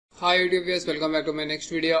Hi YouTube viewers, welcome back to my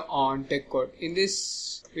next video on tech code. In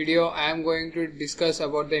this video I am going to discuss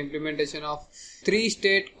about the implementation of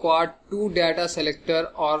 3-state quad 2 data selector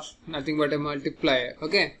or nothing but a multiplier.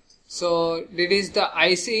 Okay, so this is the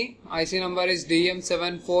IC number is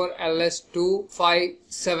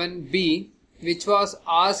DM74LS257B, which was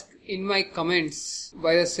asked in my comments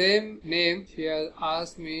by the same name. She has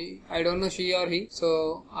asked me, I don't know she or he,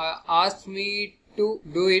 so asked me to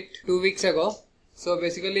do it 2 weeks ago. So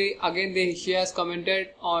basically again she has commented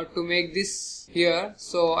to make this here,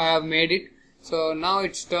 so I have made it. So now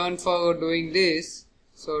it's turn for doing this.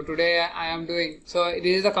 So today I am doing, so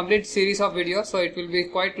this is a complete series of videos, so it will be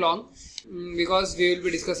quite long because we will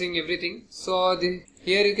be discussing everything. So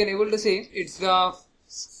here you can able to see it's the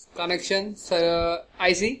connection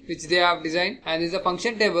IC which they have designed, and this is the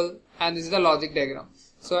function table, and this is the logic diagram.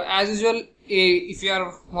 So as usual, if you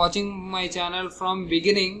are watching my channel from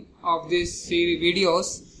beginning of this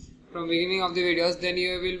videos, then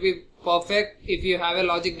you will be perfect. If you have a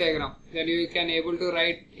logic diagram, then you can able to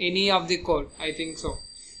write any of the code. I think so.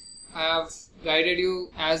 I have guided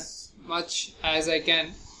you as much as I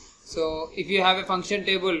can. So if you have a function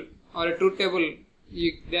table or a truth table,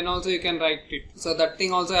 then also you can write it. So that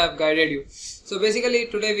thing also I have guided you. So basically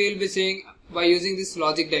today we will be seeing by using this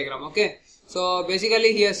logic diagram. Okay. So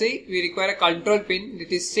basically here see, we require a control pin,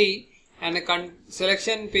 that is C, and a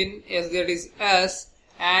selection pin is that is S,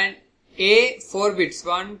 and A 4 bits,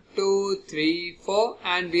 1, 2, 3, 4,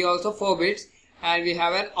 and B also 4 bits, and we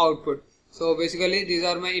have an output. So basically these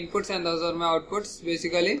are my inputs and those are my outputs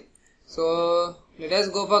basically. So let us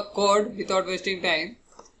go for code without wasting time.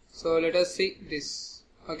 So let us see this.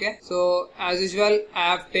 Okay, so as usual I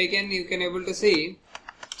have taken, you can able to see.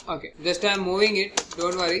 Okay, just I am moving it,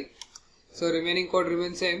 don't worry. So remaining code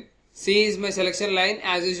remains same. C is my selection line.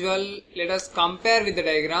 As usual, let us compare with the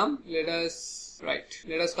diagram. Let us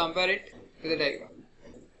compare it with the diagram.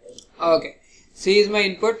 Okay, C is my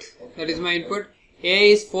input, that is my input.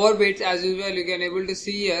 A is 4 bits, as usual you can able to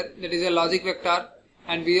see here, that is a logic vector,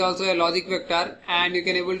 and B also a logic vector, and you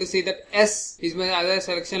can able to see that S is my other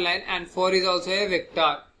selection line, and 4 is also a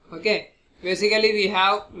vector. Okay. Basically we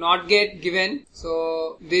have NOT gate given,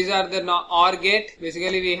 so these are the OR gate.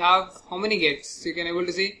 Basically we have how many gates? You can able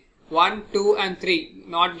to see 1, 2 and 3.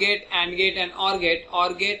 NOT gate, AND gate and OR gate.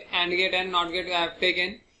 OR gate, AND gate and NOT gate I have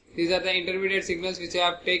taken. These are the intermediate signals which I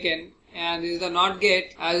have taken, and this is the NOT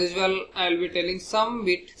gate. As usual I will be telling some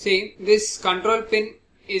bit. See, this control pin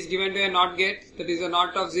is given to a NOT gate, that is a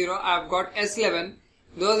NOT of 0. I have got S11.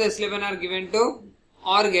 Those S11 are given to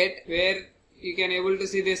OR gate, where you can able to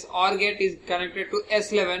see this OR gate is connected to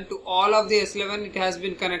S11. To all of the S11 it has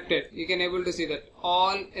been connected. You can able to see that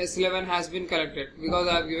all S11 has been connected because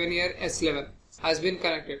I have given here S11 has been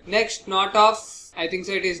connected. Next, NOT of, I think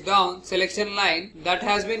so it is down, selection line, that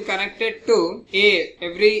has been connected to A,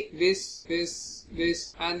 every this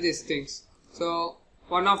and these things. So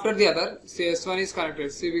one after the other, see S1 is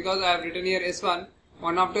connected. See, because I have written here S1,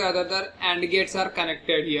 one after the other AND gates are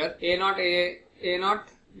connected here. A0, A0,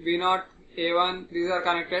 B0, A1, these are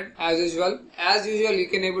connected as usual. As usual you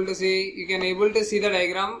can able to see the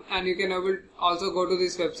diagram, and you can able also go to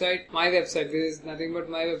this website, my website. This is nothing but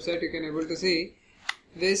my website. You can able to see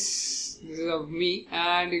this is of me,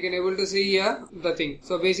 and you can able to see here the thing.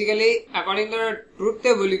 So basically according to the truth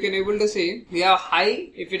table you can able to see we have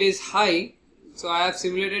high. If it is high, so I have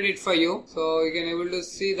simulated it for you, so you can able to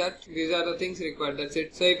see that these are the things required. That's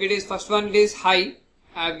it. So if it is first one, it is high,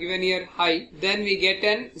 I have given here high, then we get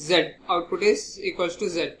an Z, output is equals to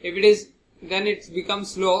Z. If it is, then it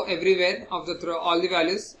becomes low everywhere of the all the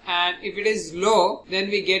values, and if it is low, then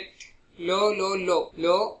we get low,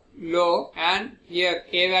 and here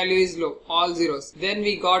A value is low, all zeros. Then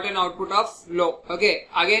we got an output of low. Okay,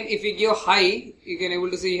 again if we give high, you can able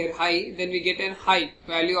to see here high, then we get an high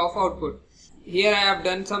value of output. Here I have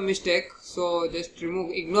done some mistake, so just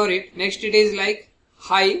ignore it. Next it is like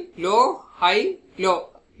high, low,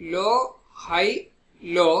 low, high,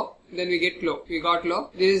 low, then we get low. We got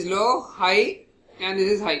low. This is low, high, and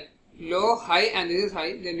this is high. Low, high, and this is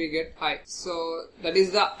high, then we get high. So that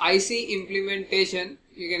is the IC implementation.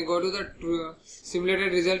 You can go to the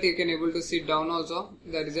simulated result. You can able to see down also.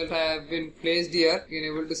 The result I have been placed here. You can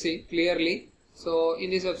able to see clearly. So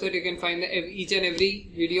in this website you can find each and every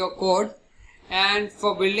video code. And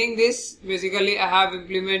for building this, basically I have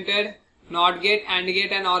implemented NOT gate, AND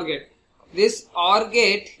gate and OR gate. This OR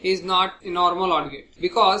gate is not a normal OR gate,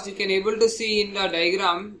 because you can able to see in the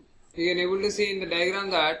diagram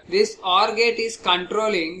that this OR gate is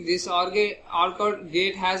controlling, this OR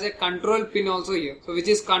gate has a control pin also here, so which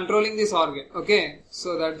is controlling this OR gate. Okay,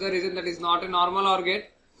 so that's the reason that is not a normal OR gate.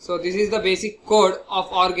 So this is the basic code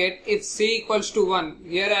of OR gate. If C equals to 1,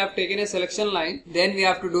 here I have taken a selection line, then we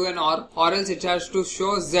have to do an OR, or else it has to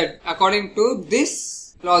show Z according to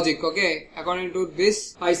this logic. Okay, according to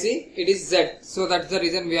this IC, it is Z. So that's the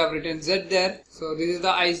reason we have written Z there. So this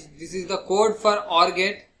is the code for OR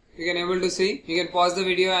gate. You can able to see. You can pause the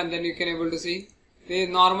video and then you can able to see. This is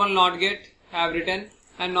normal NOT gate I have written,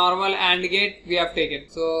 and normal AND gate we have taken.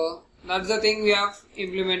 So that's the thing we have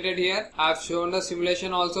implemented here. I have shown the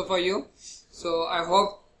simulation also for you. So I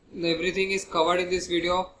hope everything is covered in this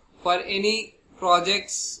video. For any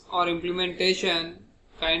projects or implementation,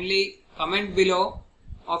 kindly comment below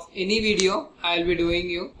of any video I will be doing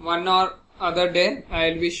you. One or other day I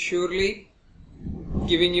will be surely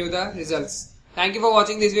giving you the results. Thank you for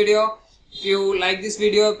watching this video. If you like this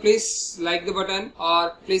video, please like the button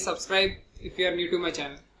or please subscribe if you are new to my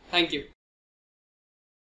channel. Thank you.